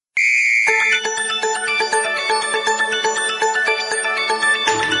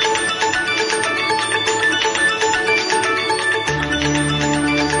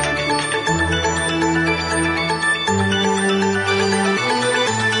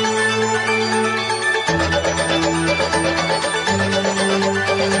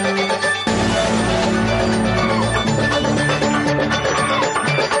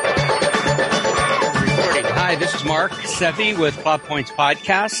Sevi with Plot Points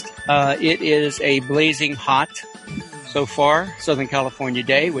Podcast. It is a blazing hot, so far, Southern California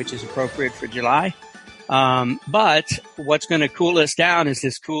day, which is appropriate for July. But what's going to cool us down is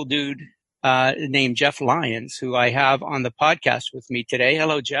this cool dude named Jeff Lyons, who I have on the podcast with me today.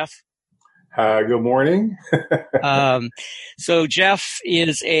 Hello, Jeff. Good morning. So Jeff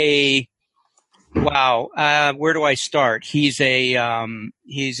is where do I start? He's a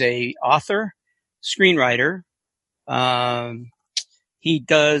author, screenwriter. He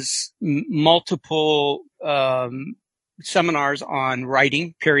does multiple seminars on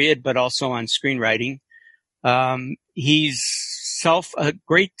writing, period, but also on screenwriting. He's a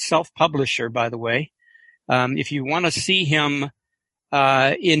great self-publisher, by the way. If you want to see him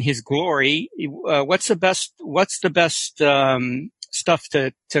in his glory, what's the best stuff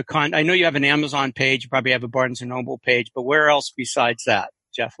to I know you have an Amazon page, you probably have a Barnes and Noble page, but where else besides that,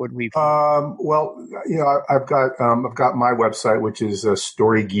 Jeff, would we? Well, I've got my website, which is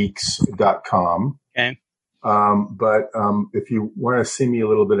storygeeks.com. Okay. But if you want to see me a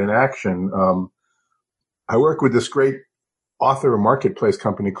little bit in action, I work with this great author marketplace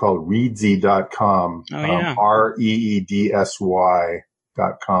company called Reedsy.com. Oh, yeah.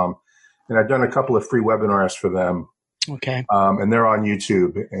 REEDSY.com. And I've done a couple of free webinars for them. Okay. And they're on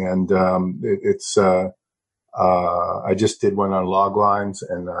YouTube. And I just did one on log lines,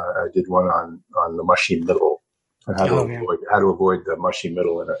 and I did one on the mushy middle, and how to avoid the mushy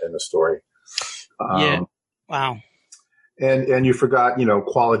middle in a story. Yeah. Wow. And you forgot,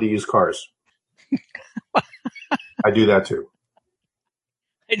 quality used cars. I do that too.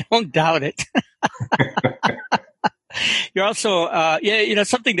 I don't doubt it. You're also,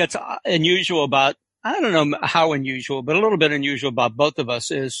 something that's unusual about, I don't know how unusual, but a little bit unusual about both of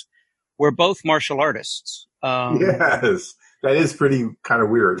us is we're both martial artists. Yes, that is pretty kind of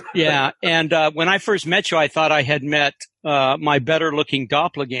weird. Yeah. And when I first met you, I thought I had met my better looking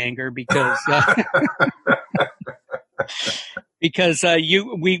doppelganger because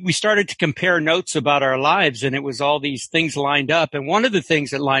we started to compare notes about our lives, and it was all these things lined up. And one of the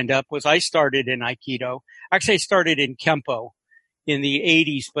things that lined up was I started in Aikido. Actually, I started in Kempo in the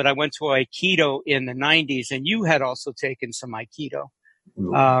 80s, but I went to Aikido in the 90s, and you had also taken some Aikido.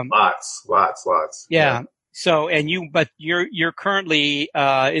 Lots. Yeah. So, but you're currently,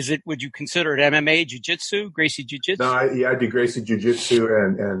 would you consider it MMA, Jiu-Jitsu, Gracie Jiu-Jitsu? No, I do Gracie Jiu-Jitsu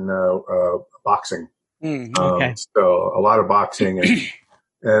and boxing. Okay. So a lot of boxing, and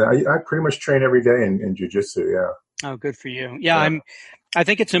I pretty much train every day in Jiu-Jitsu. Yeah. Oh, good for you. Yeah. I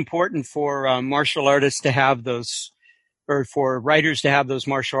think it's important for martial artists to have those, or for writers to have those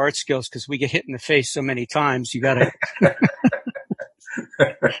martial arts skills, because we get hit in the face so many times. You got to.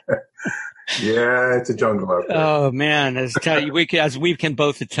 Yeah, it's a jungle out there. Oh man, as we can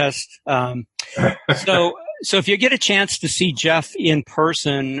both attest. So if you get a chance to see Jeff in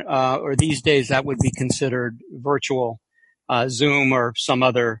person, or these days that would be considered virtual, Zoom or some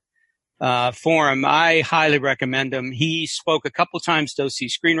other forum, I highly recommend him. He spoke a couple times to OC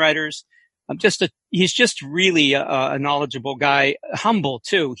Screenwriters. He's just really a knowledgeable guy, humble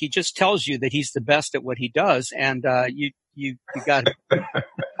too. He just tells you that he's the best at what he does, and you got it.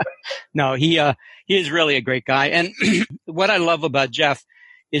 No, he is really a great guy. And what I love about Jeff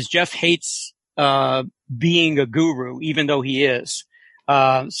is Jeff hates being a guru, even though he is.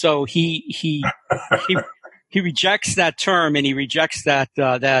 So he rejects that term, and he rejects that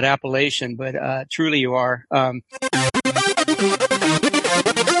appellation. But truly, you are.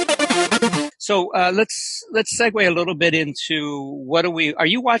 So let's segue a little bit into are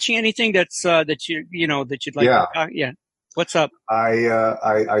you watching anything that you'd like? Yeah. Yeah. What's up?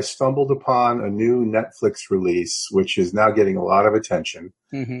 I stumbled upon a new Netflix release, which is now getting a lot of attention.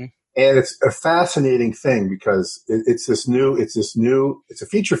 Mm-hmm. And it's a fascinating thing because it's a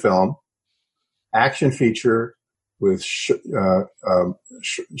feature film, action feature with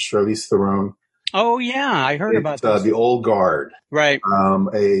Charlize Theron. Oh yeah, I heard about this. The Old Guard, right?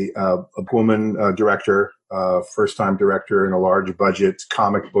 A woman director, first time director in a large budget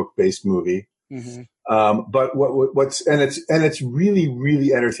comic book based movie. Mm-hmm. But it's really,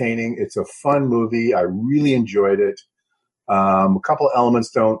 really entertaining. It's a fun movie. I really enjoyed it. A couple of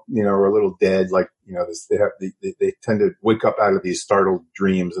elements are a little dead. Like, they tend to wake up out of these startled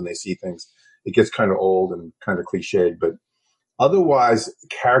dreams and they see things. It gets kind of old and kind of cliched, but otherwise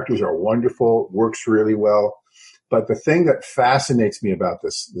characters are wonderful, works really well. But the thing that fascinates me about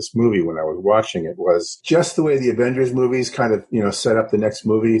this movie when I was watching it was just the way the Avengers movies kind of, set up the next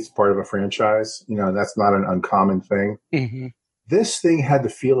movie. It's part of a franchise, and that's not an uncommon thing. Mm-hmm. This thing had the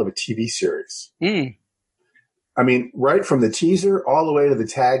feel of a TV series. Mm. I mean, right from the teaser all the way to the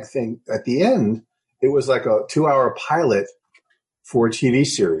tag thing at the end, it was like a 2-hour pilot for a TV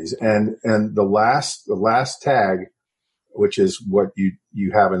series. And the last tag, which is what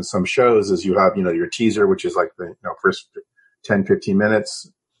you have in some shows, is you have, your teaser, which is like the, first 10, 15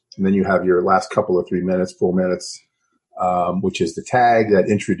 minutes. And then you have your last couple of 3 minutes, 4 minutes, which is the tag that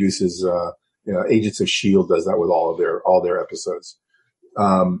introduces, Agents of S.H.I.E.L.D. does that with all their episodes.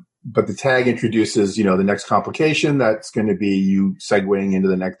 But the tag introduces, the next complication that's going to be you segueing into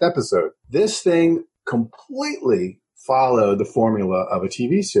the next episode. This thing completely followed the formula of a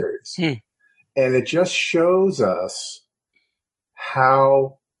TV series. And it just shows us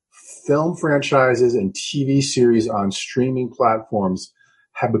how film franchises and TV series on streaming platforms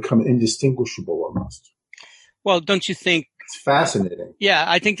have become indistinguishable almost. Well, don't you think it's fascinating? Yeah,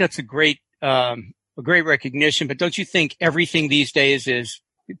 I think that's a great recognition. But don't you think everything these days is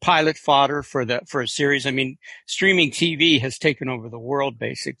pilot fodder for a series? I mean, streaming TV has taken over the world,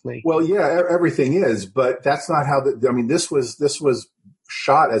 basically. Well, yeah, everything is, but that's not how this was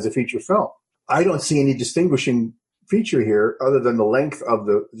shot as a feature film. I don't see any distinguishing feature here other than the length of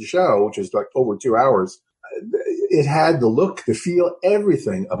the show, which is like over 2 hours. It had the look, the feel,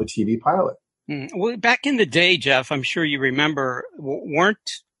 everything of a TV pilot. Well, back in the day, Jeff, I'm sure you remember,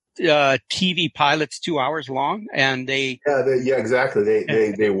 weren't TV pilots 2 hours long? And yeah, exactly.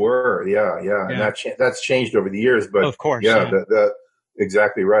 They were, yeah. And that's changed over the years, but of course,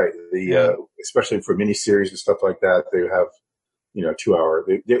 exactly right. Especially for miniseries and stuff like that, they would have 2 hour.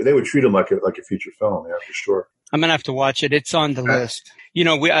 They would treat them like a feature film, yeah, for sure. I'm gonna have to watch it. It's on the list.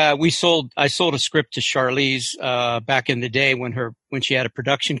 I sold a script to Charlize back in the day when she had a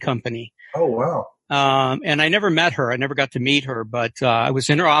production company. Oh wow. And I never met her. I never got to meet her, but I was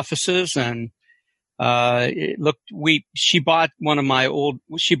in her offices, and she bought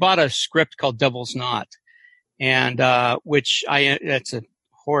a script called Devil's Knot, and that's a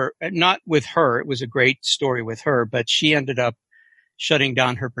horror, not with her. It was a great story with her, but she ended up shutting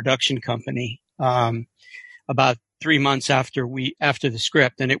down her production company about 3 months after the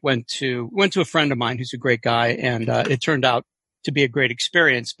script, and it went to a friend of mine who's a great guy, and it turned out to be a great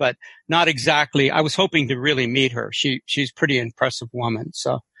experience, but not exactly. I was hoping to really meet her. She's a pretty impressive woman.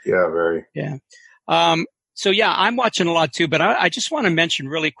 So yeah, very. Yeah. So yeah, I'm watching a lot too, but I just want to mention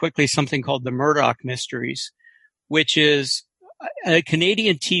really quickly something called the Murdoch Mysteries, which is a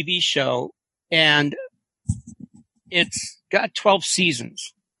Canadian TV show, and it's got 12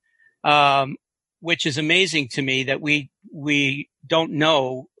 seasons, which is amazing to me that we don't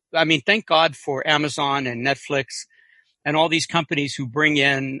know. I mean, thank God for Amazon and Netflix and all these companies who bring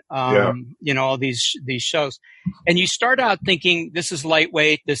in, all these shows. And you start out thinking this is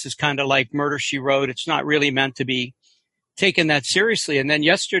lightweight. This is kind of like Murder, She Wrote. It's not really meant to be taken that seriously. And then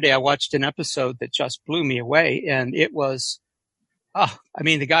yesterday I watched an episode that just blew me away. And it was,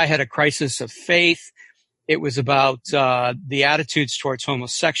 the guy had a crisis of faith. It was about, the attitudes towards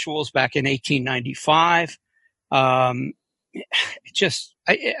homosexuals back in 1895.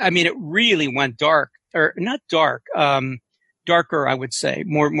 It really went dark. Or not dark, darker, I would say,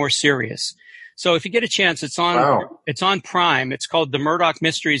 more serious. So if you get a chance, it's on Prime. It's called The Murdoch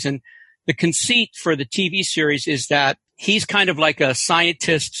Mysteries. And the conceit for the TV series is that he's kind of like a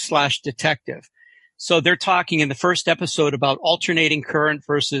scientist / detective. So they're talking in the first episode about alternating current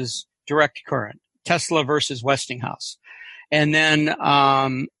versus direct current, Tesla versus Westinghouse. And then,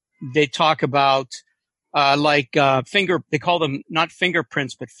 they talk about, they call them not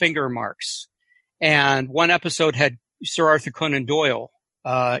fingerprints, but finger marks. And one episode had Sir Arthur Conan Doyle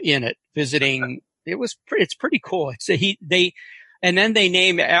in it visiting. It's pretty cool. And then they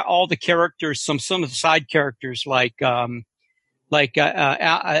name all the characters, some of the side characters who's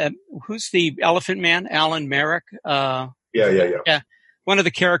the Elephant Man? Alan Merrick. Yeah. One of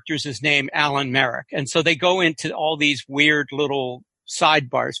the characters is named Alan Merrick, and so they go into all these weird little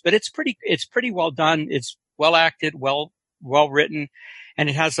sidebars. But it's pretty well done. It's well acted, well written. And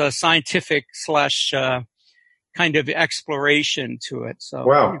it has a scientific / kind of exploration to it. So,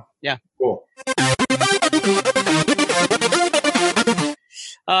 wow. Yeah. Cool.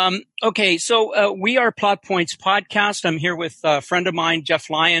 Okay. So, we are Plot Points Podcast. I'm here with a friend of mine, Jeff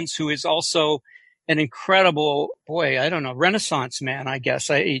Lyons, who is also an incredible, Renaissance man, I guess.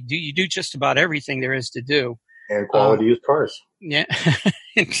 You do just about everything there is to do. And quality used cars. Yeah.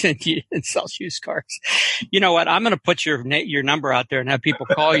 And sells used cars. You know what? I'm going to put your number out there and have people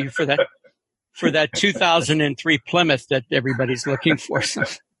call you for that 2003 Plymouth that everybody's looking for.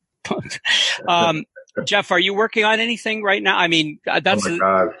 Jeff, are you working on anything right now? I mean, that's Oh my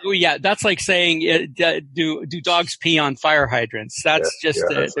God. yeah, that's like saying do dogs pee on fire hydrants? That's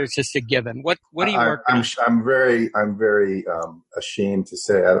there's just a given. What are you working on? I'm very ashamed to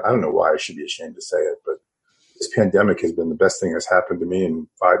say. I don't know why I should be ashamed to say it, but this pandemic has been the best thing that's happened to me in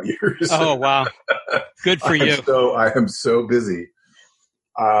 5 years. Oh wow, good for you. I am so busy.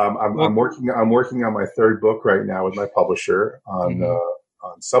 I'm working on my third book right now with my publisher on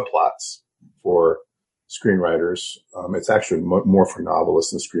subplots for screenwriters. It's actually more for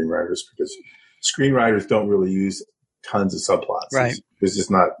novelists than screenwriters because screenwriters don't really use tons of subplots. Right. There's just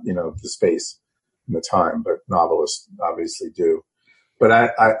not, the space and the time, but novelists obviously do.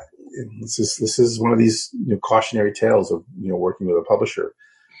 But this is one of these cautionary tales of working with a publisher.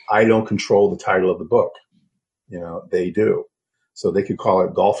 I don't control the title of the book. They do. So they could call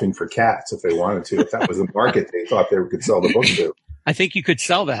it Golfing for Cats if they wanted to. If that was a market they thought they could sell the book to. I think you could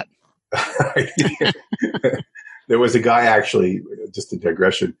sell that. There was a guy, actually, just a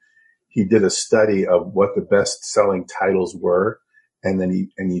digression. He did a study of what the best selling titles were. And then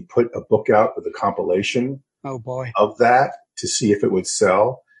he put a book out with a compilation of that to see if it would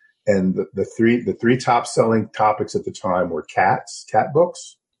sell. And the three top selling topics at the time were cats, cat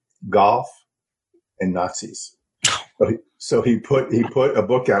books, golf, and Nazis. So he put a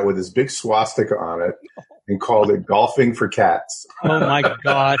book out with this big swastika on it and called it Golfing for Cats. Oh my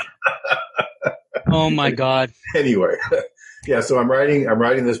God. Oh my God. Anyway, yeah. So I'm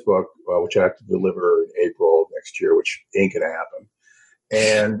writing this book, which I have to deliver in April next year, which ain't gonna happen.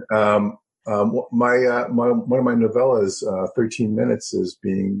 And one of my novellas, 13 Minutes,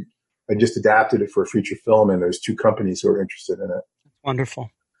 I just adapted it for a feature film, and there's 2 companies who are interested in it.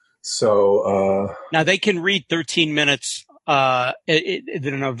 Wonderful. So now they can read 13 Minutes, the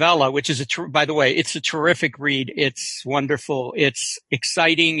novella, which is by the way, it's a terrific read. It's wonderful. It's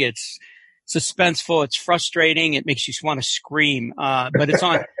exciting. It's suspenseful. It's frustrating. It makes you want to scream. But it's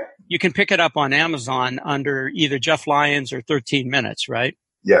on. You can pick it up on Amazon under either Jeff Lyons or 13 Minutes, right?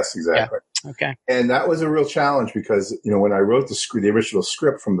 Yes, exactly. Yeah. Okay. And that was a real challenge because when I wrote the original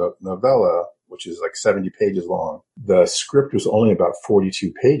script from the novella, which is like 70 pages long, the script was only about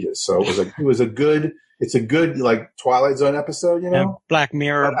 42 pages. So it's a good like Twilight Zone episode, Yeah, Black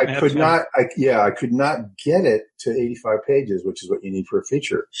Mirror. But I could not get it to 85 pages, which is what you need for a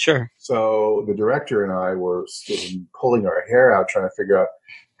feature. Sure. So the director and I were pulling our hair out trying to figure out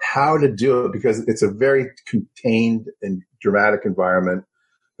how to do it because it's a very contained and dramatic environment.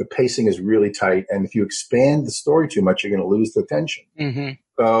 The pacing is really tight. And if you expand the story too much, you're going to lose the tension. Mm-hmm.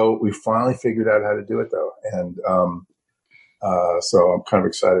 So we finally figured out how to do it, though. And so I'm kind of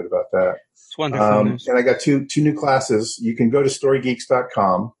excited about that. It's wonderful. And I got two new classes. You can go to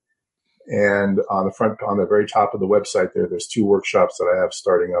storygeeks.com. And on the very top of the website there's 2 workshops that I have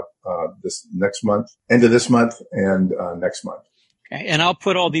starting up this next month, end of this month and next month. Okay. And I'll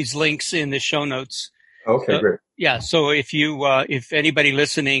put all these links in the show notes. Okay, great. Yeah. So if anybody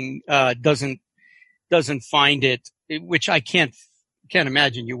listening doesn't find it, which I can't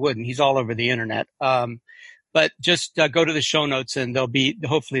imagine you wouldn't. He's all over the internet. But just go to the show notes and I'll be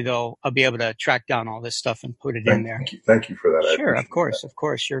able to track down all this stuff and put it in there. Thank you for that. Sure. Of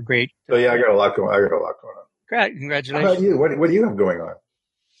course. You're great. So yeah, I got a lot going on. Great. Congratulations. How about you? What do you have going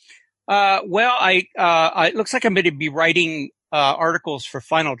on? Well, it looks like I'm going to be writing articles for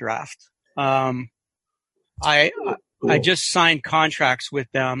Final Draft. Cool. I just signed contracts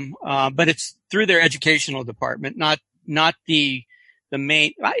with them, but it's through their educational department, not the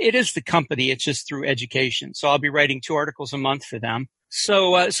main. It is the company. It's just through education. So I'll be writing 2 articles a month for them.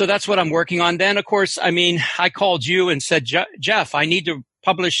 So that's what I'm working on. Then, of course, I called you and said, Jeff, I need to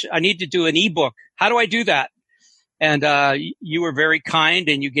do an ebook. How do I do that? And you were very kind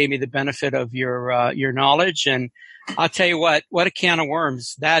and you gave me the benefit of your knowledge. And I'll tell you what a can of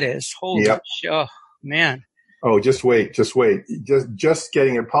worms that is. Holy shit, oh, man. Oh, just wait. Just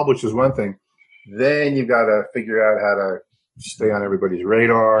getting it published is one thing. Then you got to figure out how to stay on everybody's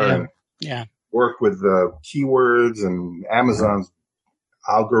radar and work with the keywords and Amazon's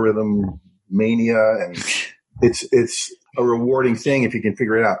algorithm mania. And it's a rewarding thing if you can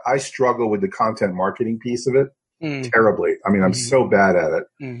figure it out. I struggle with the content marketing piece of it terribly. I'm so bad at it,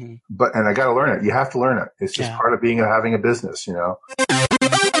 and I got to learn it. You have to learn it. It's just part of having a business,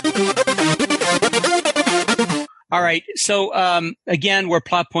 All right. So, again, we're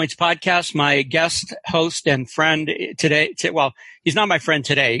Plot Points Podcast. My guest, host, and friend today, he's not my friend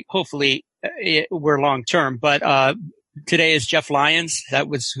today. Hopefully we're long term, but, today is Jeff Lyons.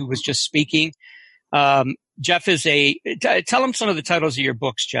 Who was just speaking. Jeff is tell him some of the titles of your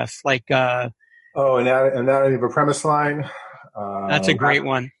books, Jeff. Like, Anatomy of a Premise Line. That's a great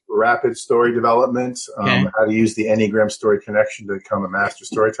one. rapid story development, Okay. how to use the Enneagram story connection to become a master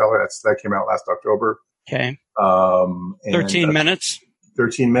storyteller. That came out last October. Okay. And 13 minutes.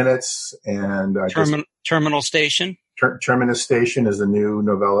 13 minutes. And Terminal Station. Terminus Station is a new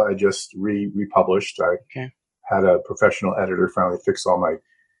novella I just republished. I had a professional editor finally fix all my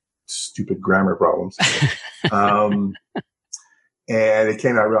stupid grammar problems. And it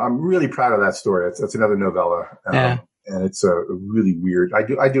came out. I'm really proud of that story. It's another novella. And it's a really weird. I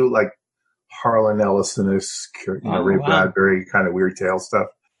do like Harlan Ellison-esque, Ray Bradbury kind of weird tale stuff.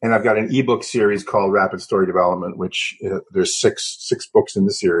 And I've got an ebook series called Rapid Story Development, which there's six books in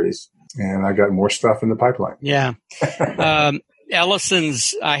the series, and I got more stuff in the pipeline. Yeah.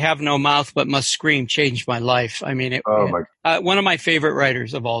 Ellison's "I Have No Mouth But Must Scream" changed my life. I mean, one of my favorite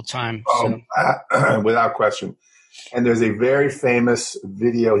writers of all time. Without question. And there's a very famous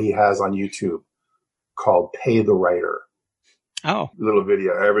video he has on YouTube called "Pay the Writer." Oh, little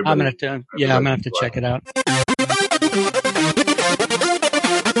video. I'm gonna have to check it out.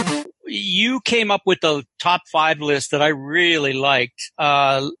 You came up with the top 5 list that I really liked,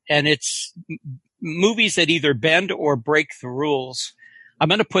 and it's movies that either bend or break the rules. I'm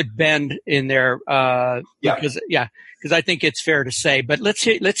going to put bend in there because I think it's fair to say. But let's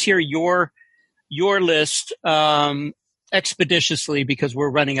hear your list expeditiously because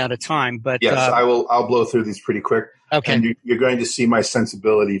we're running out of time. But yes, I'll blow through these pretty quick. Okay, and you're going to see my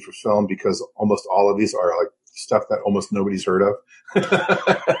sensibility for film because almost all of these are like stuff that almost nobody's heard of.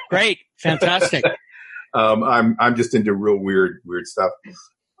 Great, fantastic. I'm just into real weird stuff,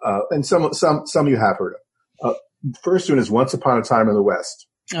 and some you have heard of. First one is Once Upon a Time in the West.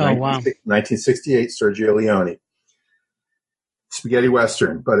 Oh, wow. 1968, Sergio Leone. Spaghetti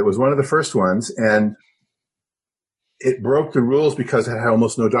Western, but it was one of the first ones, and it broke the rules because it had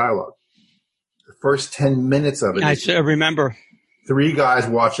almost no dialogue. The first 10 minutes of it. I remember. 3 guys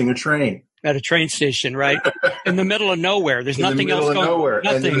watching a train. At a train station, right? In the middle of nowhere. There's nothing else going on.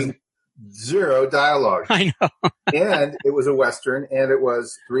 And there was zero dialogue. I know. And it was a Western, and it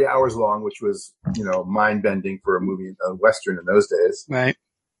was 3 hours long, which was, mind-bending for a movie, a Western in those days. Right.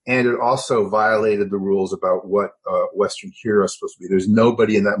 And it also violated the rules about what a Western hero is supposed to be. There's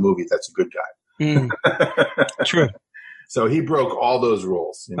nobody in that movie that's a good guy. True. So he broke all those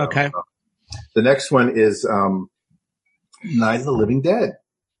rules. Okay. The next one is Night of the Living Dead.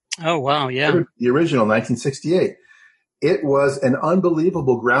 Oh, wow, yeah. The original, 1968. It was an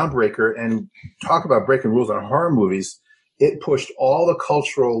unbelievable groundbreaker, and talk about breaking rules on horror movies. It pushed all the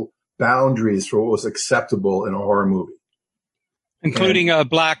cultural boundaries for what was acceptable in a horror movie. Including a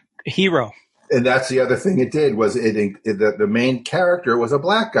black hero. And that's the other thing it did, was the main character was a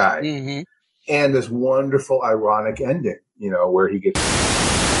black guy. Mm-hmm. And this wonderful, ironic ending, where he gets,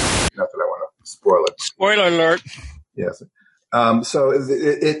 not that I want to spoil it. Spoiler alert. Yes. So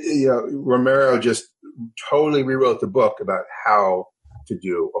Romero just totally rewrote the book about how to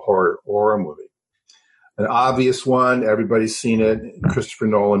do a horror movie. An obvious one, everybody's seen it, Christopher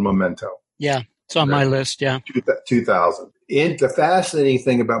Nolan, Memento. Yeah, it's on my list, yeah. 2000. The fascinating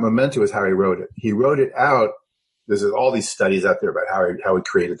thing about Memento is how he wrote it. He wrote it out. There's all these studies out there about how he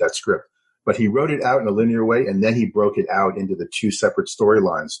created that script. But he wrote it out in a linear way, and then he broke it out into the 2 separate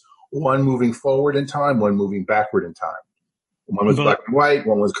storylines. One moving forward in time, one moving backward in time. One was black and white,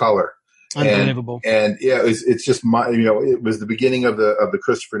 one was color. Unbelievable. And it's just it was the beginning of the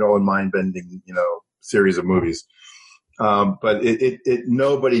Christopher Nolan mind-bending, series of movies. But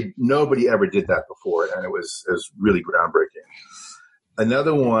nobody ever did that before, and it was really groundbreaking.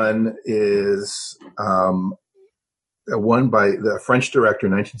 Another one is one by the French director,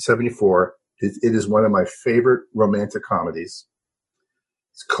 1974. It is one of my favorite romantic comedies.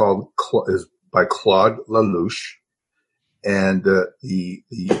 It's is by Claude Lelouch. And the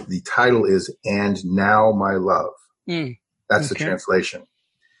title is "And Now My Love." That's the translation.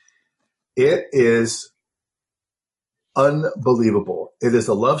 It is unbelievable. It is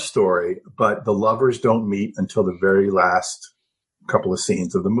a love story, but the lovers don't meet until the very last couple of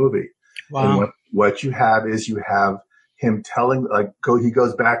scenes of the movie. Wow. And what you have is him telling, he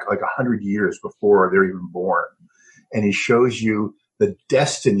goes back 100 years before they're even born, and he shows you the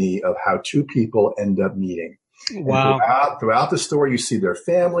destiny of how 2 people end up meeting. Wow. Throughout the story, you see their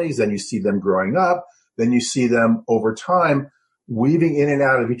families, then you see them growing up, then you see them over time weaving in and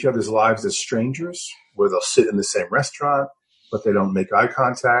out of each other's lives as strangers, where they'll sit in the same restaurant, but they don't make eye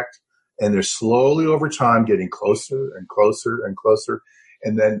contact. And they're slowly over time getting closer and closer and closer.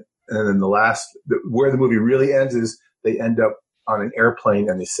 And then where the movie really ends is they end up on an airplane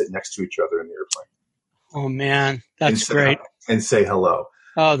and they sit next to each other in the airplane. Oh, man, that's great. And say hello.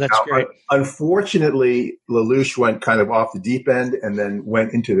 Oh, that's great. Unfortunately, Lelouch went kind of off the deep end and then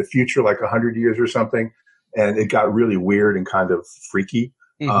went into the future, like 100 years or something, and it got really weird and kind of freaky.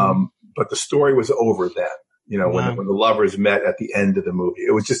 Mm-hmm. But the story was over then. Wow. When the lovers met at the end of the movie,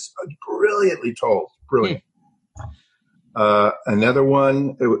 it was just brilliantly told. Brilliant. Another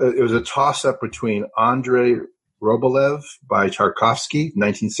one, it was a toss-up between Andrei Rublev by Tchaikovsky,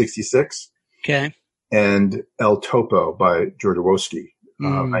 1966, Okay. and El Topo by Jodorowsky,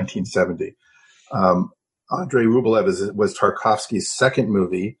 1970. Andrei Rublev was Tarkovsky's second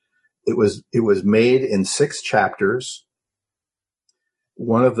movie. It was made in 6 chapters.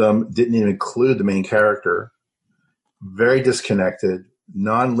 One of them didn't even include the main character. Very disconnected,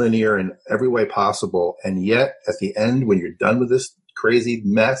 non-linear in every way possible, and yet at the end, when you're done with this crazy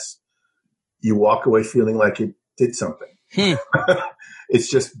mess, you walk away feeling like it did something. It's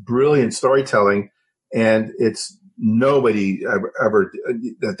just brilliant storytelling, and it's nobody ever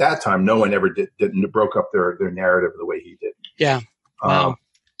at that time. No one ever broke up their narrative the way he did. Yeah. Wow.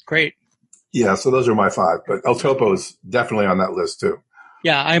 Great. Yeah. So those are my 5, but El Topo is definitely on that list too.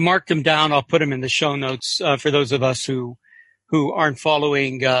 Yeah, I marked them down. I'll put them in the show notes for those of us who aren't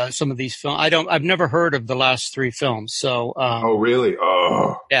following some of these films. I've never heard of the last 3 films. So. Oh, really?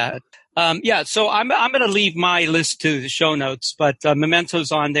 Oh. Yeah. Yeah. So I'm going to leave my list to the show notes, but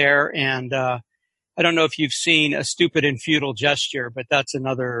Memento's on there, and I don't know if you've seen A Stupid and Futile Gesture, but that's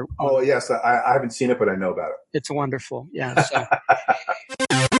another. Oh, yes. I haven't seen it, but I know about it. It's wonderful. Yeah. So.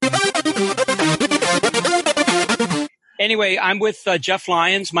 Anyway, I'm with Jeff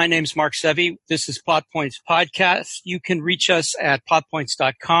Lyons. My name's Mark Sevi. This is Plot Points Podcast. You can reach us at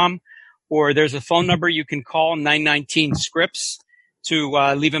plotpoints.com, or there's a phone number you can call, 919-SCRIPTS,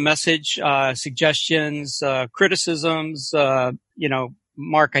 to leave a message, suggestions, criticisms,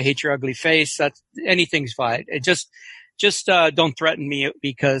 Mark, I hate your ugly face. Anything's fine. Just don't threaten me,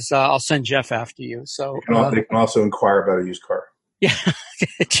 because I'll send Jeff after you. So they can also inquire about a used car. Yeah,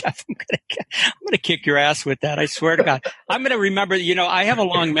 Jeff, I'm gonna kick your ass with that. I swear to God, I'm gonna remember. I have a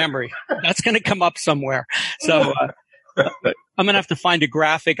long memory. That's gonna come up somewhere. So I'm gonna have to find a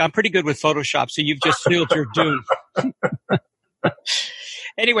graphic. I'm pretty good with Photoshop, so you've just sealed your doom.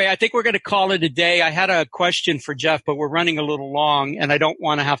 Anyway, I think we're gonna call it a day. I had a question for Jeff, but we're running a little long, and I don't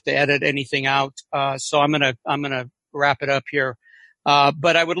want to have to edit anything out. So I'm gonna wrap it up here.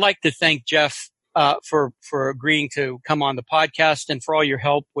 But I would like to thank Jeff for agreeing to come on the podcast, and for all your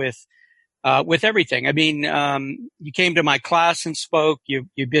help with everything. I mean, you came to my class and spoke.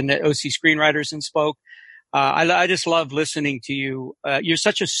 You've been at OC Screenwriters and spoke. I just love listening to you. You're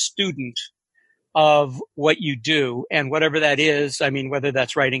such a student of what you do, and whatever that is. I mean, whether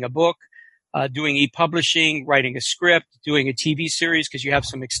that's writing a book, doing e-publishing, writing a script, doing a TV series, because you have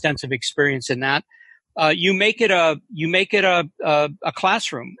some extensive experience in that. You make it a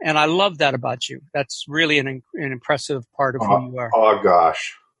classroom, and I love that about you. That's really an impressive part of who you are. Oh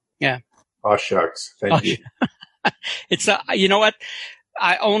gosh. Yeah. Oh shucks. Thank you. It's you know what?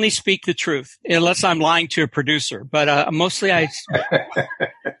 I only speak the truth, unless I'm lying to a producer. But mostly,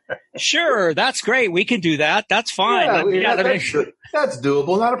 sure, that's great. We can do that. That's fine. That's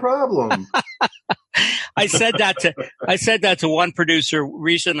doable. Not a problem. I said that to one producer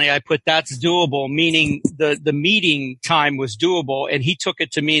recently. I put "that's doable," meaning the meeting time was doable, and he took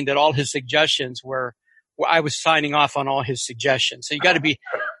it to mean that all his suggestions were I was signing off on all his suggestions. So you got to be,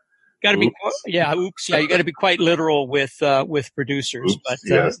 you got to be quite literal with producers. Oops, but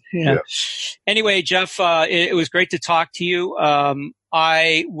yeah. Anyway, Jeff, it was great to talk to you.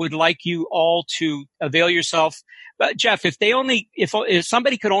 I would like you all to avail yourself. But Jeff, if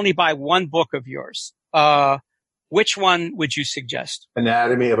somebody could only buy one book of yours, which one would you suggest?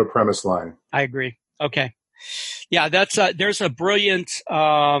 Anatomy of a Premise Line. I agree. Okay. Yeah, there's a brilliant,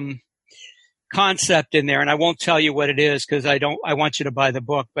 concept in there, and I won't tell you what it is because I want you to buy the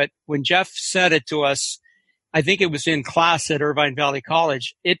book. But when Jeff said it to us, I think it was in class at Irvine Valley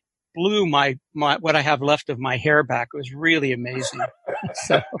College, it blew my what I have left of my hair back. It was really amazing.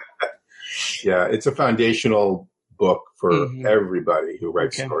 So. Yeah, it's a foundational book for everybody who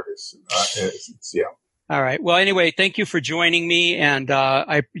writes stories. Yeah. All right. Well, anyway, thank you for joining me. And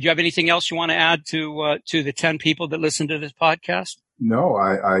do you have anything else you want to add to the 10 people that listen to this podcast? No,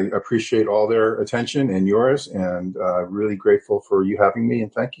 I appreciate all their attention and yours, and really grateful for you having me.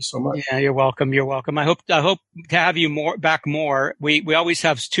 And thank you so much. Yeah, you're welcome. You're welcome. I hope to have you back more. We always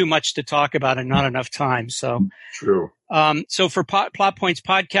have too much to talk about and not enough time. So true. So for Plot Points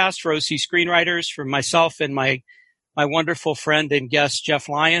Podcast, for OC Screenwriters, for myself and my wonderful friend and guest Jeff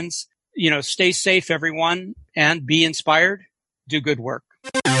Lyons, stay safe, everyone, and be inspired. Do good work.